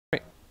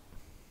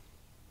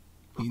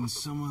In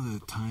some other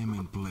time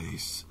and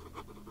place,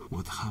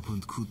 what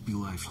happened could be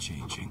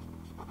life-changing.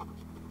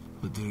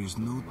 But there is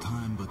no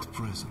time but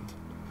present,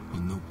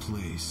 and no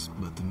place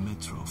but the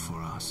metro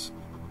for us.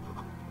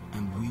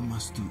 And we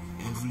must do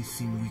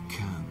everything we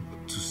can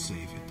to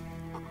save it.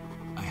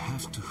 I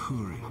have to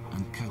hurry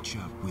and catch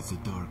up with the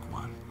Dark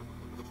One.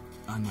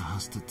 Anna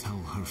has to tell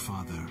her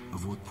father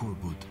of what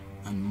Korbut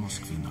and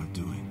Moskvin are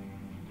doing.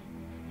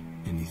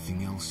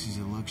 Anything else is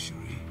a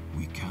luxury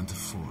we can't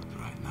afford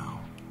right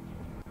now.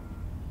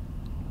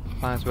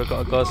 Fine, so we've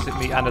got to go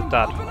meet Anna's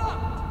dad.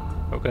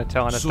 We're going to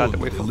tell Anna's dad that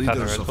we fucked Anna as well.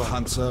 The leaders of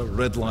Hansa,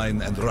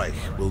 Redline and Reich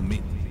will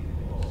meet,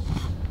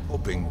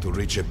 hoping to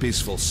reach a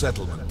peaceful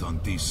settlement on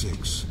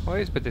D6.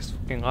 What is with this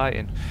fucking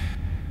lighting?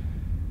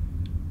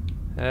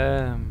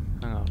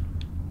 Hang on.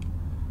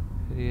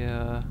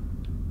 Yeah.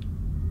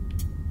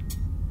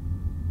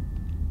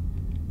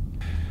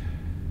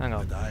 Hang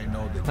on.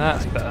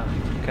 That's better.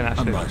 You can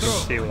actually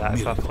see without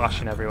it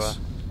flashing everywhere.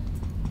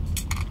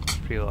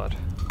 Preload.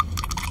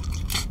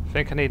 I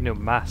think I need a new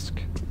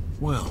mask.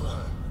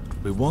 Well,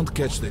 we won't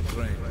catch the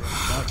train with the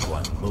Dark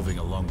One moving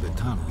along the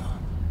tunnel.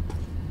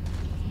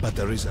 But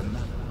there is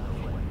another.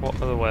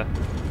 What other way?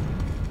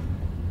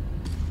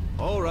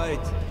 Alright.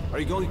 Are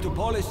you going to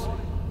Polis?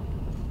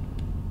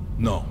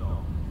 No.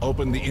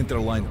 Open the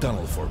interline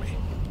tunnel for me.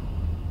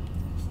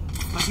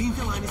 But the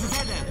interline is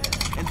a dead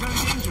end, and very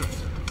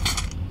dangerous.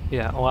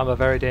 Yeah, oh, I'm a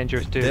very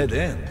dangerous dude. Dead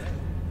end?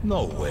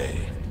 No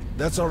way.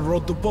 That's our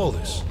road to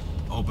Polis.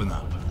 Open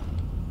up.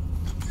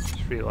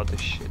 Just reload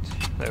this shit.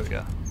 There we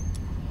go.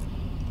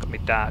 Got me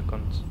dark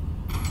guns.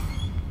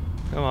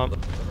 Come on.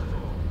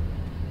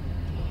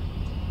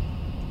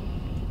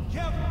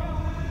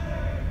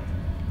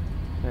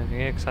 Anything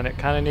here? 'Cause I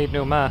kind of need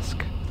new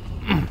mask.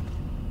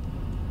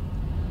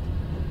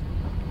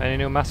 Any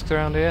new masks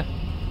around here?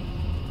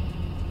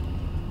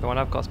 The one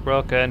I've got's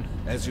broken.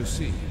 As you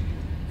see.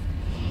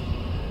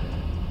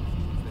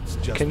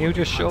 Can you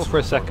just show for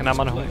a second? I'm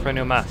on a hunt for a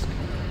new mask.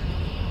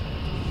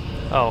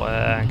 Oh,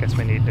 I guess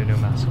we need a new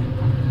mask.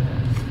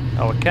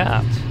 Oh, we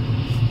can't.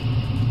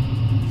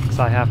 Because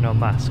I have no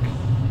mask.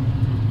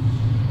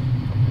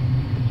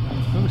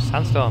 Ooh,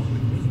 sandstorm.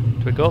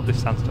 Do we go up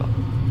this sandstorm?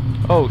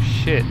 Oh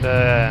shit, do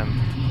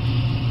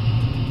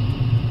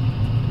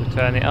we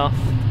turn it off?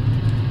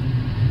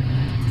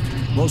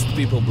 Most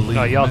people believe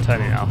no, you're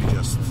turning it off.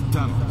 Just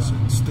tunnels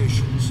and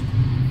stations.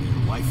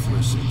 They're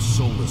lifeless and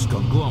soulless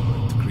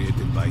conglomerate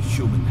created by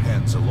human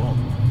hands alone.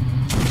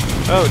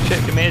 Oh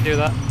shit, you may do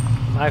that.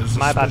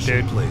 My bad,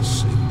 dude.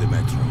 Place in the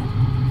metro.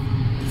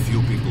 The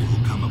few people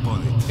who come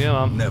upon it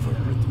never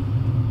return.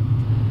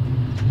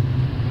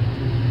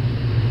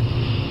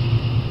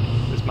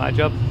 Is this my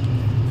job?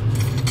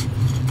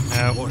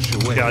 No, Wash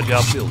away your the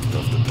job. silt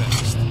of the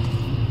past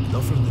and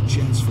offer the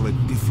chance for a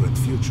different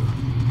future.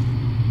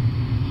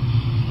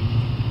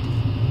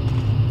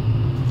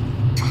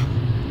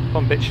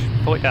 Come on, bitch,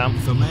 pull it down.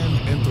 If a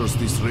man enters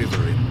this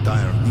river in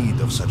dire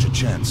need of such a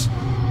chance,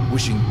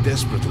 wishing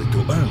desperately to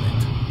earn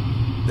it,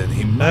 then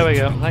he might... There we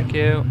go, thank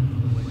you.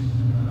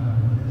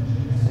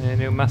 Any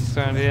new masks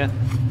around here?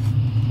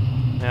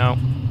 No.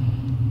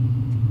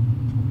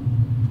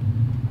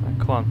 Right,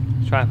 come on,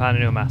 let's try and find a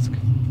new mask.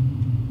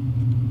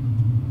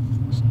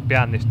 It's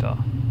behind this door.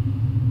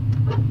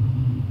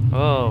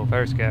 Oh,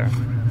 very scary.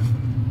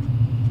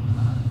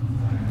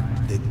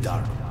 The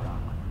dark.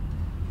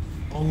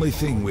 Only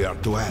thing we are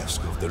to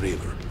ask of the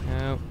river.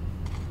 No.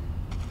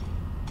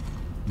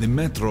 The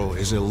metro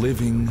is a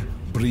living,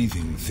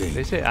 breathing thing.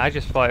 Is it? I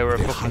just thought it were a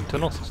fucking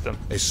tunnel system.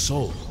 A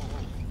soul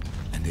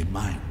and a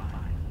mind.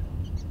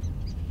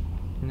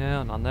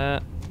 No, not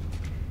there.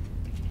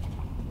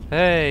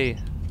 Hey!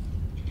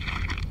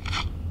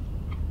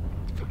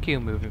 Fuck you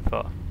moving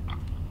for.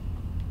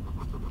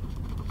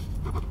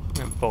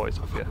 I'm boys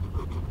off you.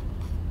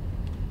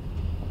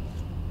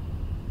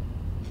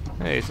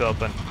 Hey, it's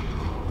open.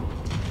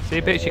 See,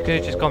 bitch, you could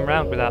have just gone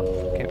round without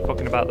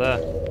fucking about there.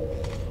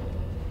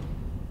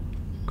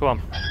 Come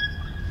on.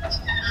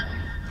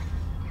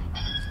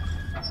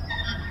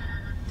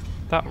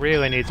 That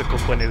really needs a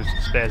couple of new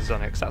spaces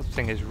on it, because that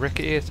thing is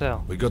rickety as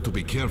hell. We got to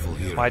be careful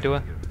here. Why do I?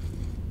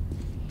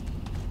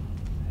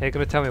 Are you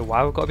going to tell me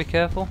why we've got to be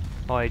careful?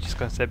 Or are you just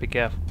going to say be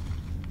careful?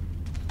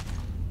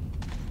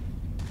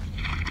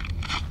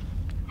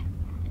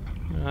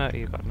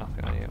 You've got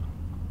nothing on you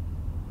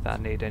that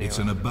I need anyway. It's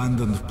an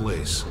abandoned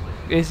place.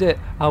 Is it?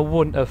 I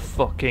wouldn't have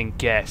fucking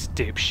guessed,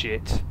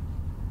 dipshit.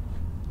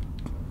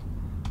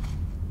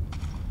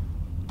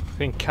 I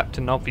think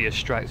Captain Obvious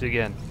strikes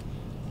again.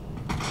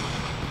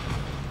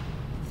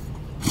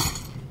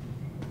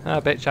 Ah,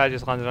 bitch, I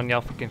just landed on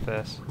your fucking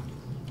face.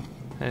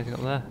 Anything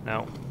up there?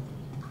 No.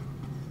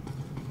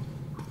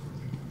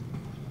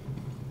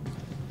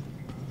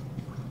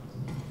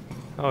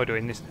 Oh, we're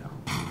doing this now.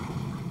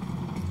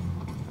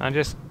 I'm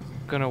just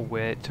gonna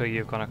wait till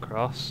you've gone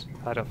across.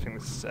 I don't think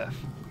this is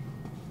safe.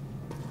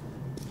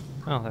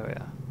 Oh, there we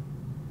are.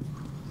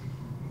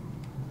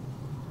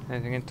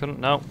 Anything in tunnel?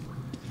 No.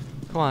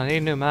 Come on, I need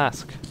a new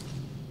mask.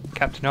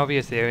 Captain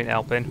Obvious here ain't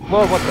helping.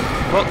 Whoa, what the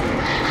fuck?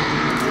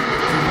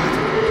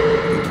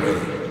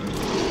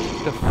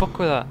 The fuck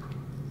with that?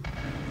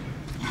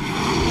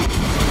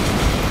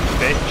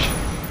 Bitch.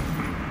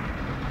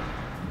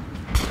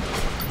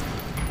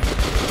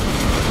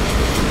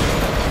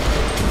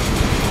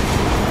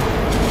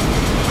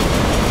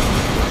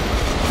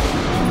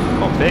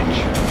 Oh, bitch.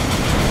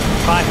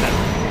 Fine then.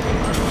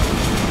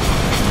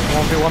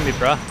 1v1 me,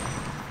 bruh.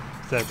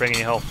 Instead of bringing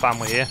your whole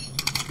family here.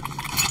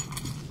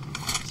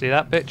 See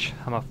that, bitch?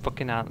 I'm a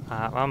fucking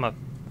I'm a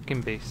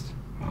fucking beast.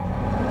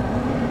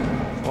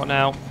 What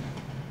now?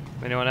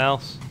 Anyone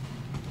else?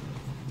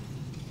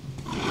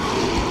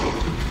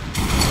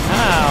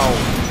 Ow!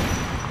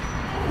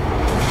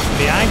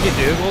 Behind you,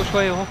 dude.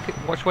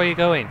 Which way are you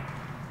going?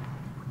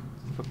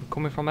 Fucking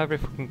coming from every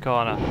fucking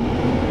corner.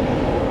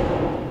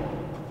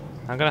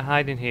 I'm gonna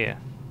hide in here.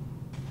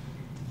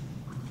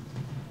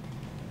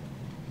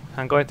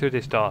 I'm going through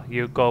this door.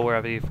 You go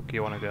wherever you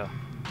wanna go.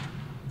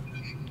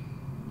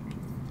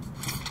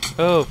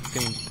 Oh,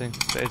 fucking thing.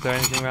 Is there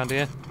anything around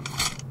here?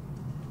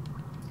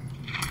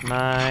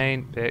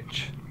 Mine,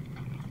 bitch.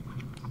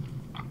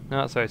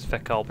 No, so it's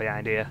thick all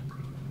behind here.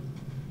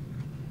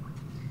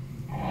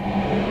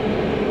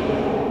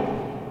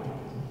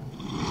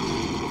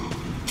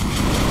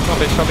 Oh,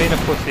 bitch, stop being a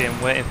pussy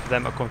and waiting for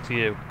them to come to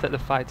you. Take the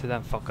fight to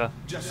them, fucker.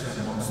 Just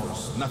some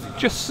monsters, nothing.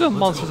 Just some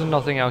monsters and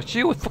nothing else.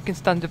 You would fucking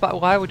stand back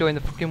while we're doing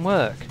the fucking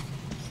work.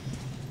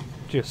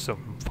 Just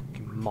some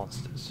fucking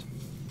monsters.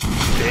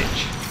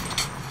 Bitch.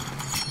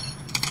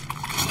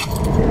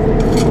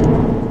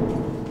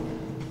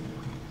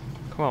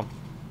 Come on.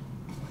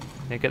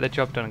 Yeah, get the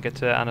job done and get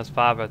to Anna's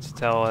father to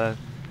tell her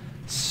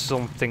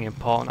something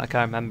important. I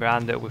can't remember,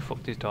 and that we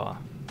fucked his daughter.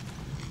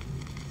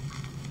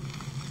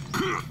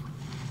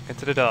 Get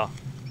to the door.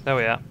 There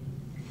we are.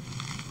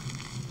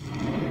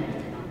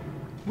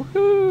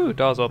 Woohoo!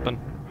 Door's open.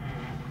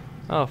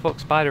 Oh fuck,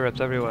 spider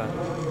webs everywhere.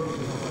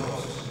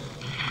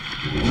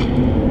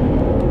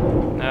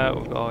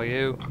 No, or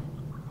you.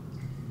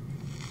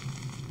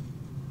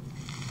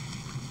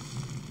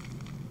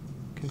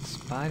 Fucking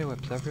spider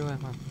webs everywhere,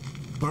 man.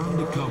 Burn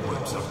the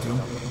cobwebs, Artyom.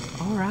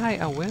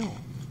 Alright, I will.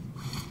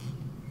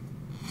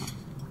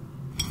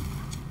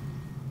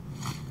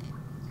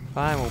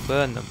 Fine, we'll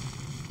burn them.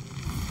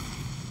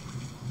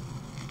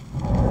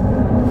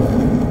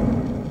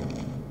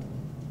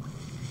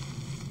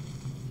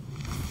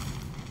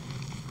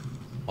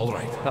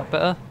 Alright. Is that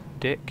better?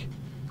 Dick.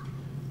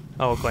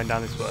 Oh, we're going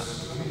down this way.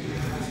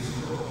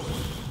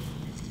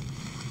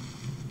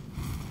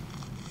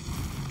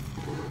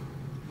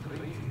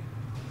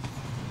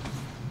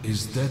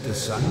 Is that a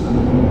sign?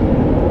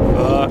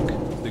 Fuck.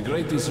 The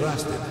grate is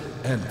rusted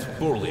and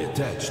poorly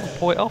attached.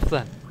 Pull it off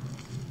then.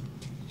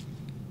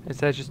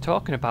 Instead of just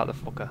talking about the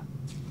fucker.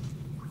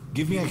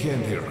 Give me a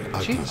hand here,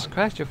 Artyom. Jesus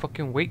Christ, you're a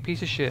fucking weak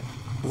piece of shit.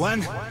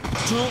 1, 2.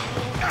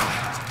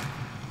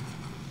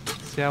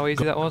 See how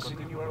easy that was?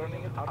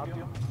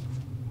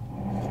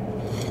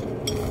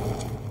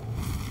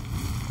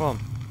 Come on.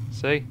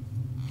 See?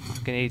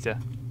 Fucking easy.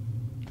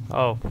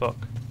 Oh, fuck.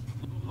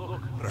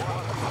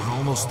 We're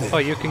almost there. Oh,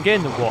 you can get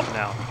in the water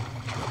now.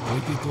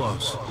 Pretty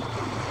close.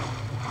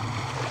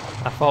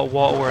 I thought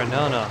water were a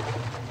no-no.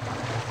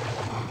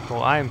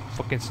 Well, I'm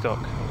fucking stuck.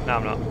 No,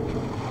 I'm not. There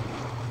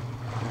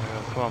we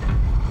go, come on.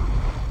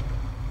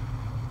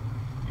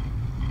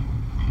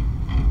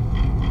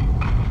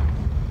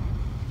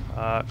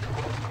 Fuck.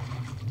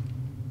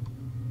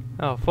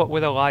 Oh, fuck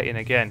with the lighting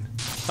again.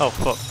 Oh,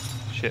 fuck.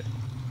 Shit.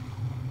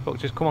 Fuck,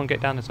 just come on, get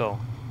down this hole.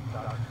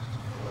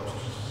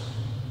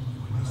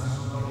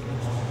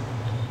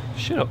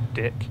 Shut up,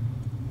 dick.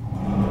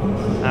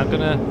 I'm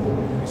gonna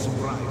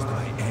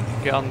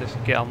get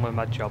on with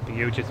my job, but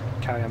you just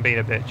carry on being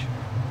a bitch.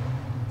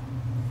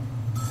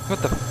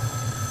 What the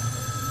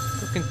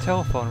fucking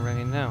telephone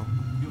ringing now?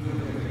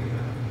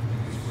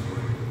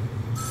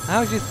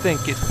 How do you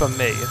think it's for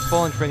me? His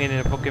phone's ringing in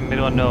the fucking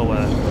middle of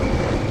nowhere.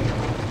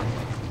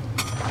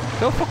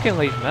 Don't fucking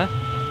leave me.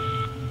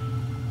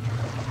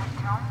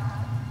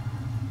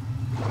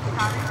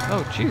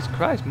 Oh, Jesus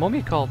Christ,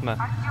 Mummy called me.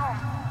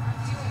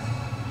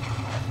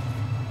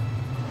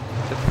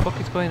 What the fuck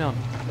is going on?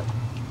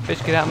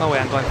 Bitch, get out of my way,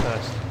 I'm going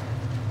first.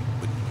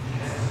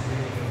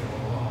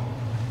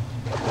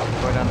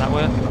 Go down that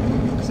way?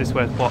 Because this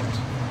way's blocked. We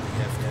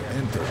have to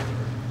enter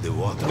the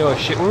water. No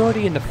shit, we're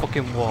already in the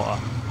fucking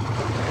water.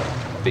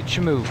 Bitch,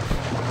 move.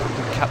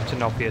 Fucking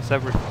Captain Obvious,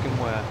 every fucking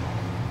where.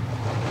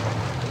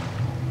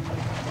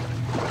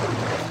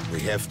 We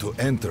have to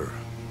enter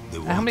the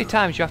water. How many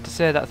times you have to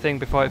say that thing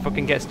before it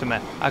fucking gets to me?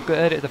 I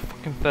heard it the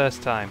fucking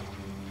first time.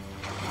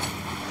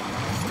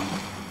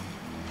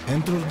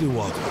 Enter the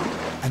water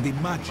and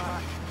imagine.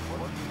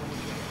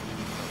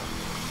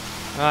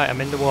 Right,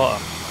 I'm in the water.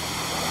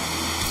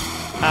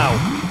 Ow.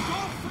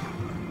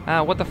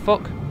 Ow, what the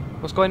fuck?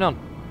 What's going on?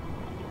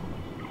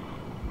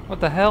 What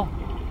the hell?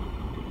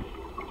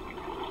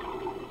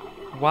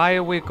 Why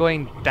are we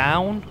going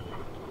down?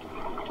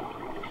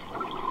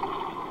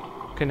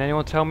 Can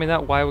anyone tell me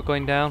that? Why we're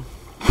going down?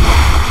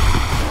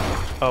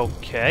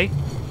 Okay.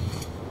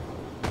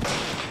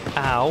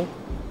 Ow.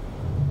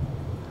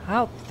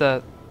 How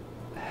the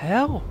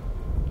hell?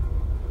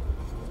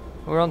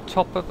 We're on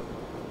top of...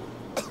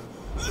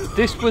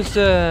 This was,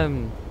 I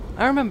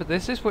remember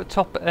this. This was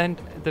top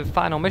end, the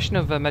final mission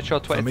of Metro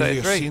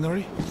 2033. Familiar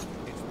scenery?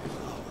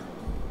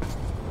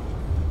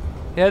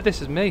 Yeah,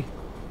 this is me.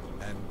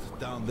 And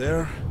down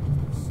there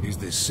is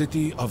the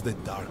city of the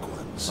Dark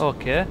Ones.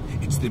 Okay.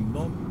 It's the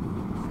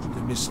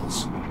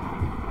missiles.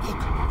 Look,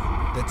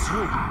 that's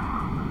you.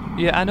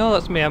 Yeah, I know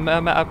that's me.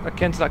 I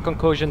came to that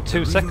conclusion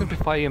 2 seconds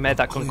before you made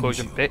that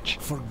conclusion, bitch.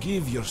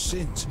 Forgive your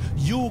sins.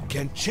 You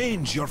can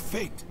change your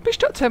fate. Bitch,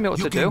 don't tell me what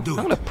to do. I'm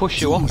gonna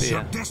push you off Choose here.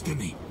 your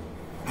destiny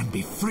and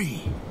be free.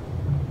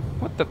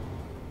 What the?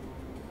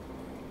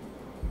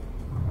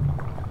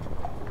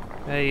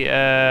 Hey,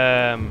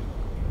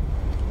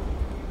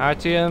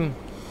 Artyom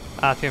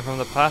from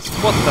the past.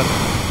 What the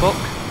fuck?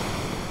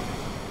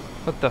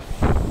 What the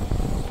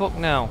fuck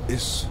now?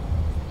 This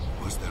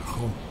was their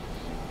home.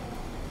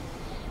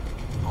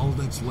 All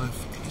that's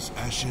left is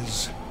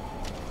ashes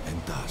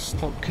and dust.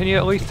 Well, can you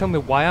at least tell me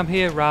why I'm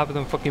here rather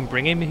than fucking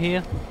bringing me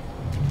here?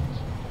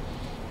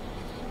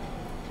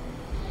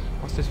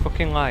 What's this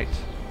fucking light?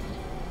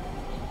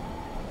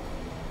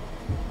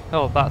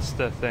 Oh, that's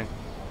the thing.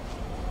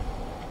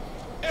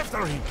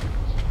 After him!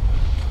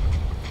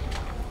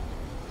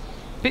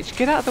 Bitch,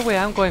 get out of the way,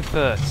 I'm going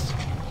first.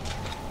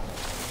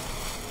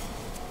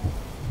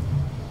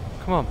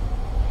 Come on.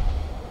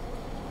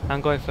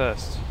 I'm going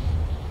first.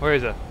 Where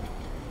is it?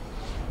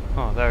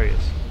 Oh, there he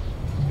is.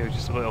 He was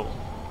just a little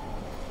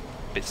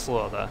bit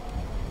slow there.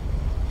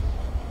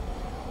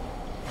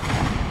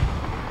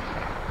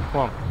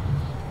 Come on.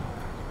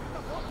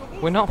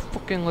 We're not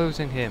fucking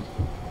losing him.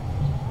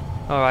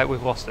 Alright,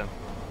 we've lost him.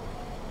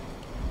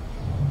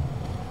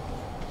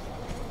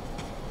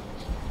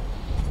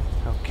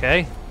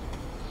 Okay.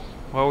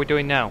 What are we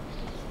doing now?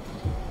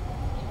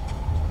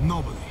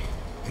 Nobody.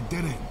 A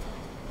dead end.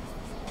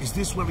 Is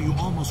this where you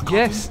almost got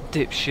Yes, him?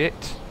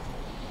 dipshit.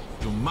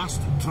 You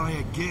must try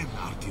again,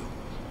 Artyom.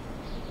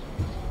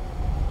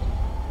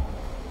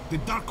 The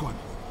Dark One.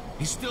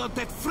 He's still at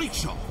that freak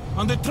show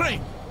on the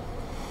train.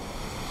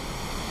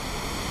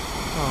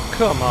 Oh,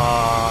 come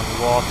on,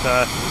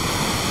 water.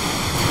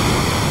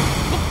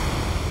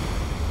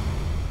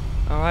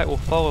 Alright, we'll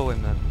follow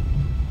him then.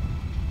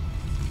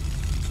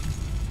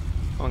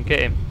 Come on, get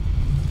him.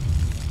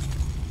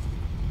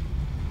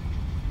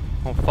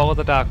 I'll follow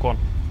the Dark One.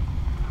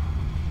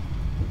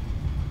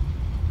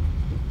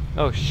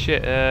 Oh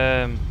shit,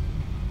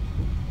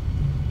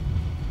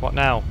 what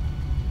now?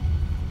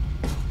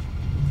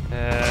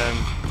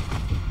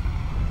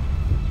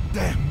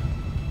 Damn!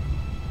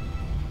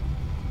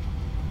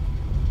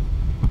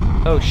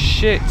 Oh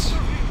shit!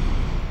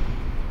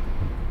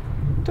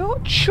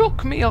 Don't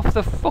chuck me off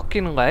the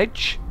fucking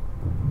ledge!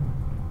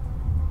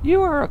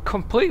 You are a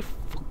complete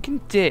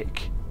fucking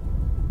dick.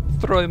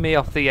 Throwing me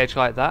off the edge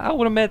like that. I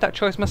would have made that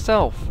choice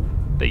myself.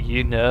 But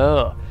you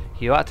know,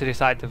 you had to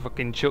decide to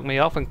fucking chuck me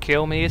off and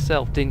kill me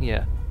yourself, didn't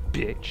you?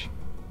 Bitch.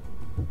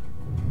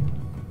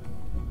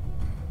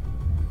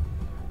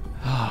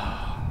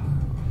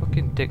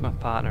 Fucking dick my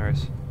partner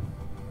is.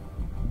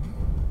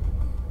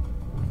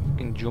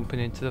 Fucking jumping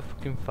into the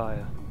fucking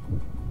fire.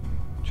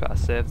 Try to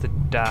save the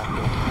Dark One.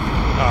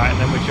 Alright, and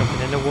then we're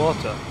jumping in the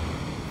water.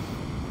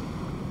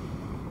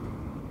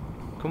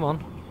 Come on.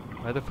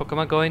 Where the fuck am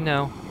I going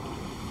now?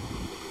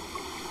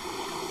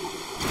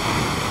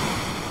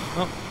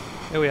 Oh,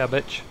 here we are,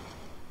 bitch.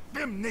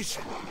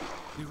 Damnation!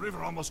 The river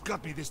almost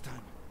got me this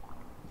time.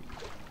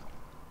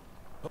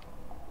 Oh,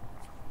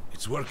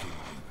 it's working.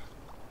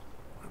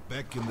 We're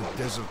back in the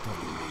desert of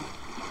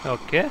the moon.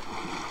 Okay.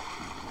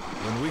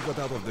 When we got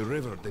out of the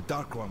river, the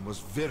Dark One was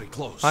very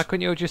close. Why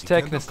couldn't you have just He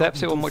taken can't the have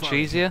steps? It gotten was too much far.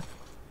 easier.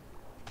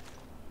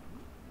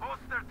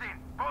 Post 13,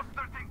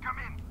 come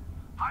in.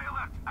 High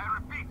alert, I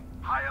repeat,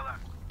 high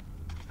alert.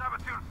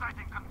 Saboteur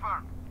sighting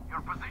confirmed.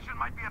 Your position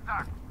might be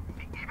attacked.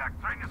 The evac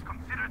train is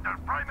considered their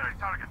primary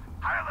target.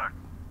 High alert.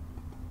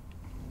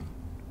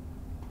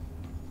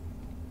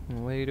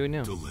 What are you doing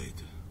now? Too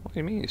late. What do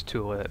you mean it's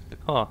too late?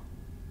 Oh.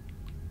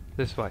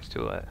 This is why it's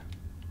too late.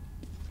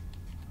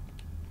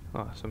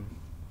 Oh, some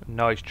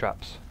noise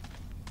traps.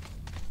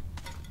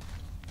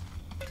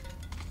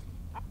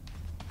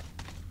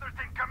 13,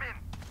 come in.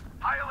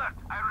 High alert,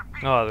 I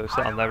repeat. Oh, they're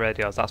set high on their alert.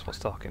 radios, that's what's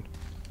talking.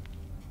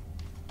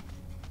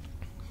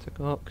 Take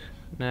a look.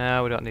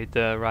 No, we don't need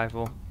the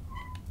rifle.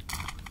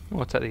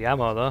 We'll take the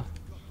ammo though.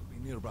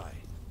 Be nearby.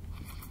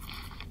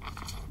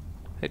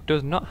 It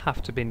does not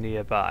have to be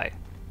nearby.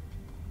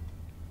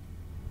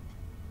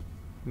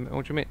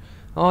 What do you mean?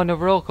 Oh, another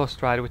roller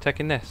coaster ride, we're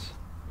taking this.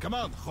 Come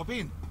on, hop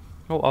in.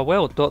 Oh, I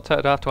will. Don't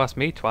have to ask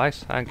me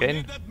twice. I ain't We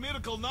getting. need that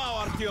miracle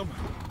now, Artyom.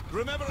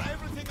 Remember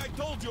everything I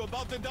told you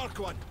about the Dark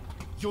One.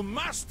 You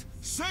must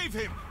save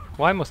him.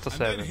 Why must I And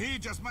save then him? he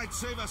just might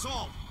save us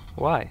all.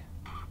 Why?